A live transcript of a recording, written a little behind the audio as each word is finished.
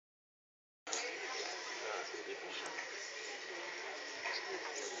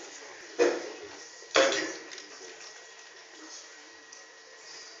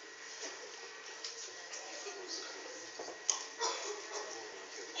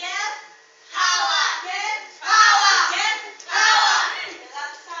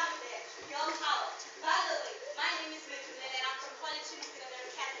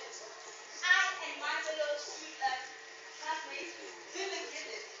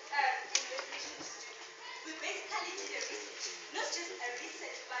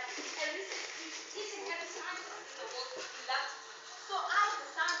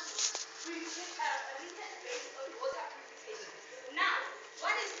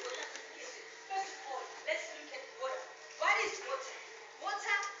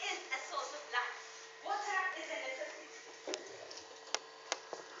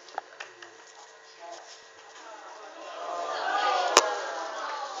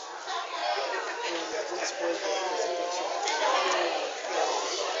don't spoil their presentation.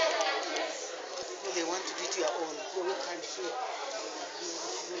 No, they want to do it your own. So we can't share.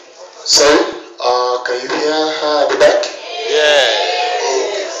 Sorry, can you hear her at the back? Yeah.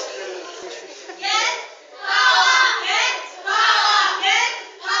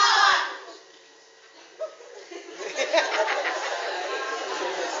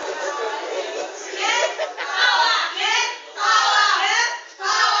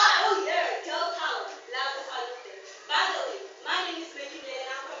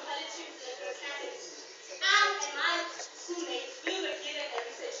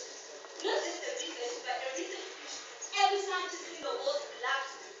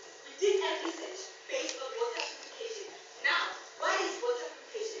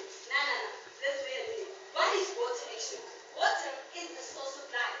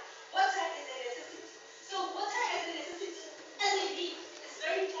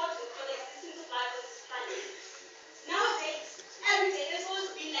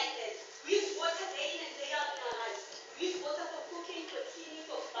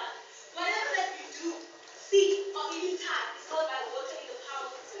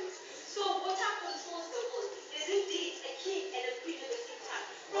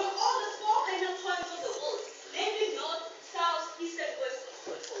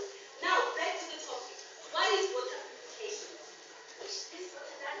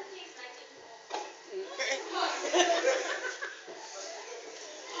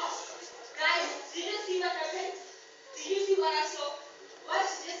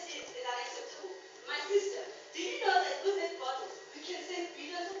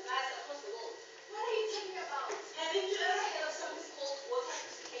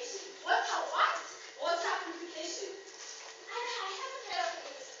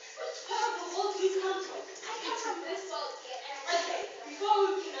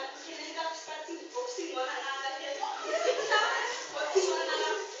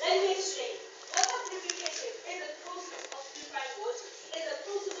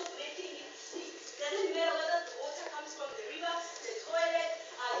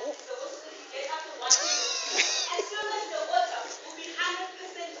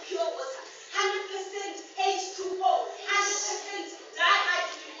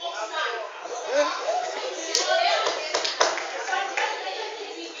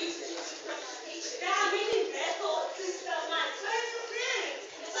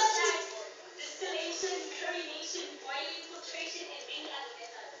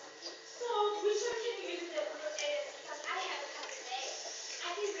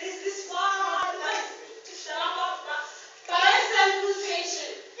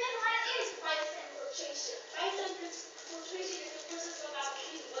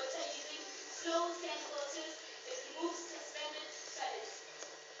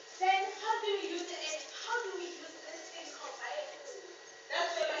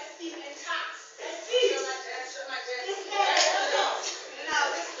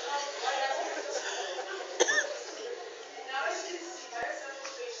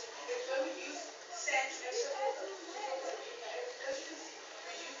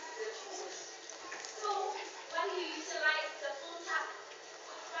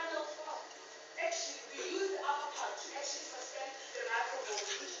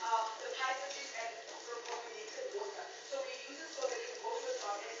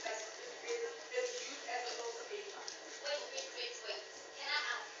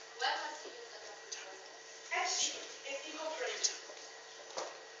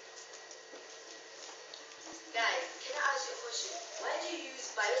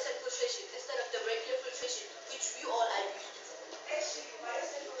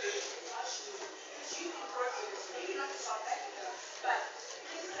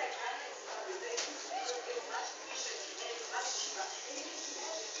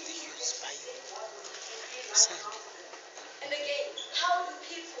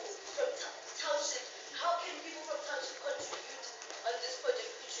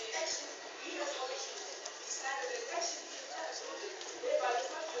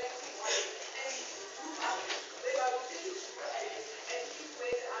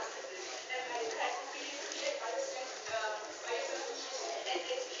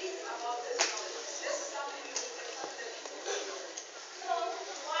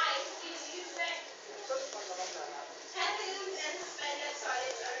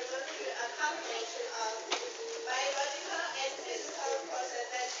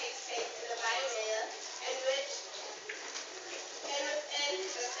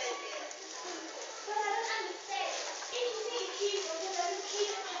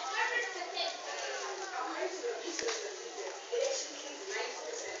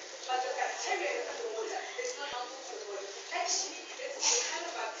 Actually, it's the kind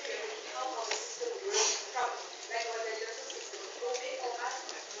of bacteria that can help our system work properly, like our digestive system, or make our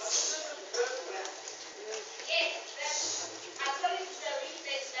system work well. Yes, that's according to the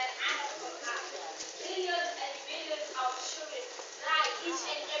research that I have compiled. Millions and billions of children die each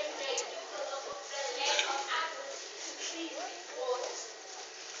and every day because of the lack of access to clean water.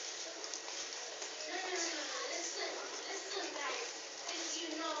 Listen, guys. Did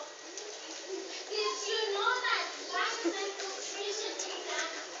you know that biomethane filtration exam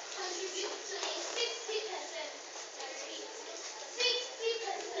contributes to a 60%,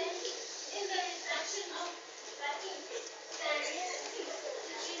 60% in the reduction of vacuum diabetes?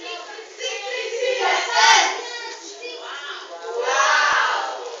 Did you know? 60%!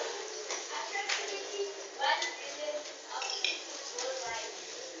 Wow! Approximately 1 billion of people worldwide.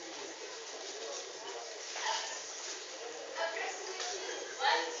 Approximately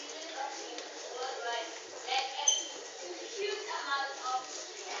 1 billion of people worldwide lack access to huge amounts of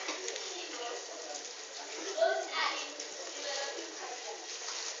clean water. Those are in developing countries,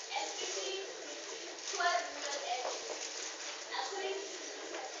 especially poor rural areas. According to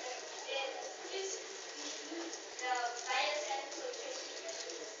this, if we use the biosand filtration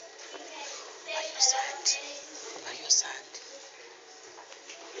methods, we can save a lot of energy.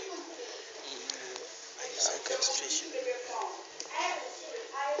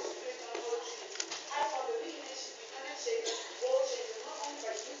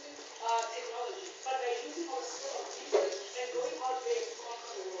 Technology, but by using our skill of research and going out there to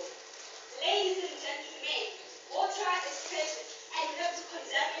conquer the world. Ladies and gentlemen, water is precious and we have to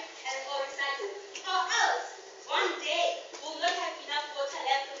conserve it and or recycle. Or else, one day, we'll not have enough water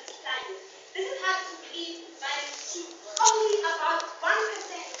left on this planet. This is hard to believe, but it's true. Only about 1%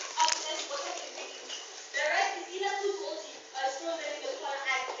 of this water can be used. The rest is either too salty or is frozen in the polar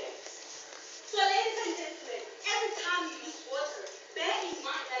ice caps. So ladies and gentlemen, every time you use water, bear in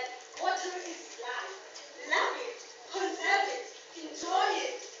mind that water is life. Love it, conserve it, enjoy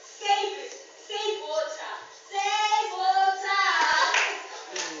it, save it, save water, save water,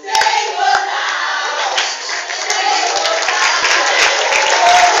 save water, save water.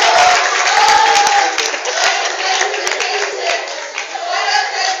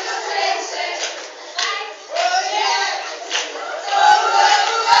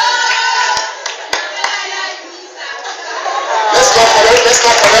 Let's go for it. Let's go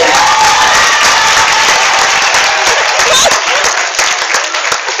for it.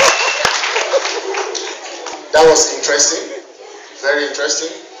 That was interesting. Very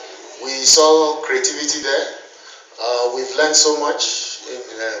interesting. We saw creativity there. We've learned so much in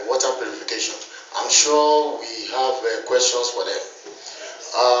water purification. I'm sure we have questions for them.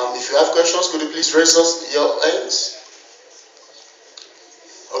 If you have questions, could you please raise your hands?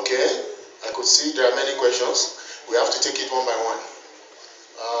 Okay, I could see there are many questions. We have to take it one by one.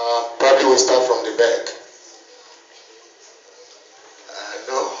 Probably we'll start from the back.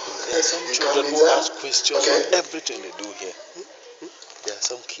 No? There are some children who ask questions on everything they do here. There are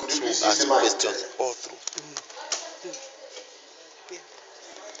some kids who ask questions all through.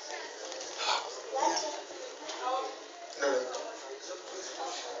 No.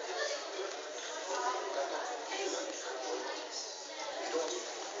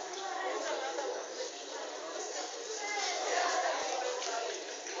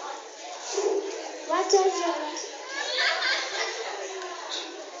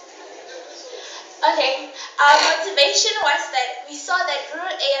 Okay, our motivation was that we saw that rural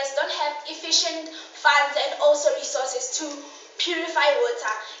areas don't have efficient funds and also resources to purify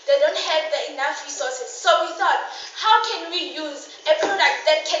water. They don't have enough resources. So we thought, how can we use a product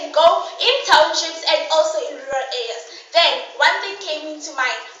that can go in townships and also in rural areas? Then one thing came into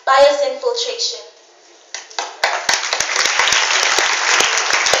mind, biosand filtration.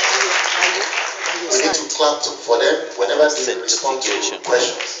 We need to clap for them whenever they respond to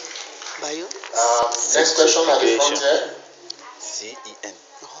questions. Next question at the front here. CEN.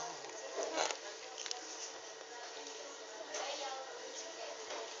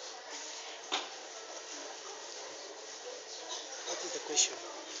 What is the question?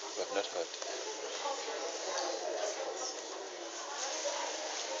 We have not heard.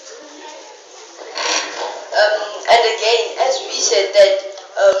 And again, as we said that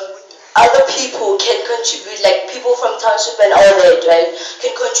other people can contribute, like people from township and all that, right,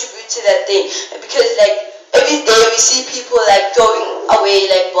 can contribute to that thing. Because like every day we see people like throwing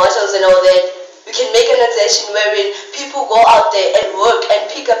away like bottles and all that. We can make an organization wherein people go out there and work and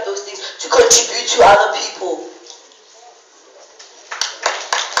pick up those things to contribute to other people.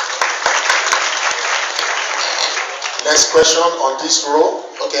 Next question on this row.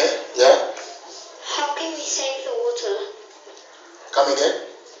 Okay, yeah. How can can we save the water? Come again?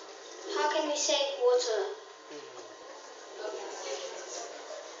 How can we save water?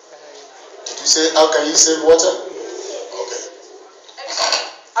 Did you say how can you save water? Okay.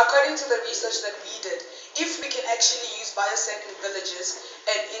 According to the research that we did, if we can actually use biosand in villages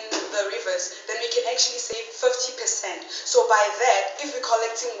and in the rivers, then we can actually save 50%. So by that, if we're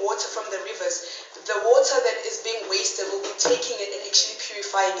collecting water from the rivers, the water that is being wasted will be taking it and actually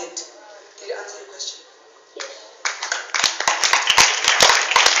purifying it. Did you answer your question?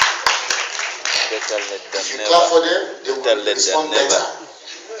 Better let them If you never. clap for them, they Better will let them respond never. better.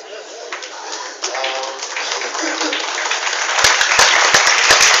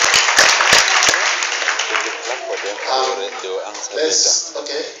 If you clap for them, they will answer better. Let's,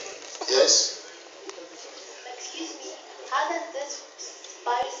 okay, yes. Excuse me, how does this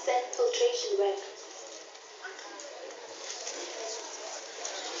biosand filtration work?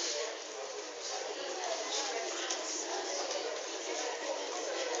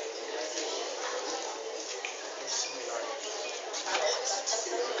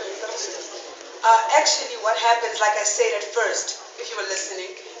 Actually, what happens, like I said at first, if you were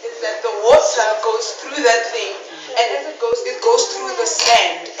listening, is that the water goes through that thing, and as it goes through the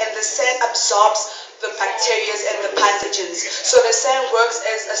sand, and the sand absorbs the bacteria and the pathogens. So the sand works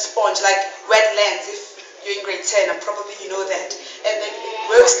as a sponge, like wetlands. If you're in grade 10, and probably you know that. And then it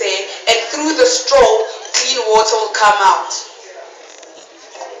works there, and through the straw, clean water will come out.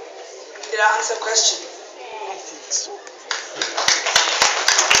 Did I answer the question? I think so.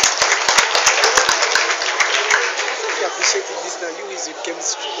 You appreciating this now. You is in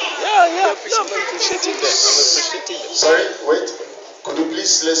chemistry. Yeah, I'm appreciating them. Sorry, wait. Could you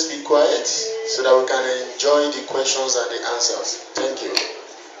please let's be quiet so that we can enjoy the questions and the answers. Thank you.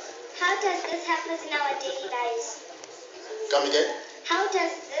 How does this help us in our daily lives? Come again? How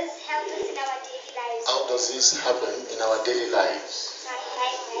does this help us in our daily lives? How does this happen in our daily lives?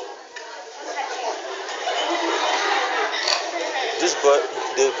 This boy,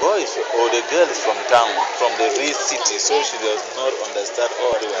 the boy is, or the girl is from town, from the real city, so she does not understand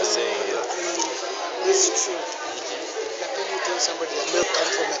all they are saying here. It's true. Like when you tell somebody that milk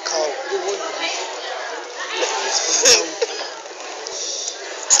comes from a cow, they won't believe. It's from town.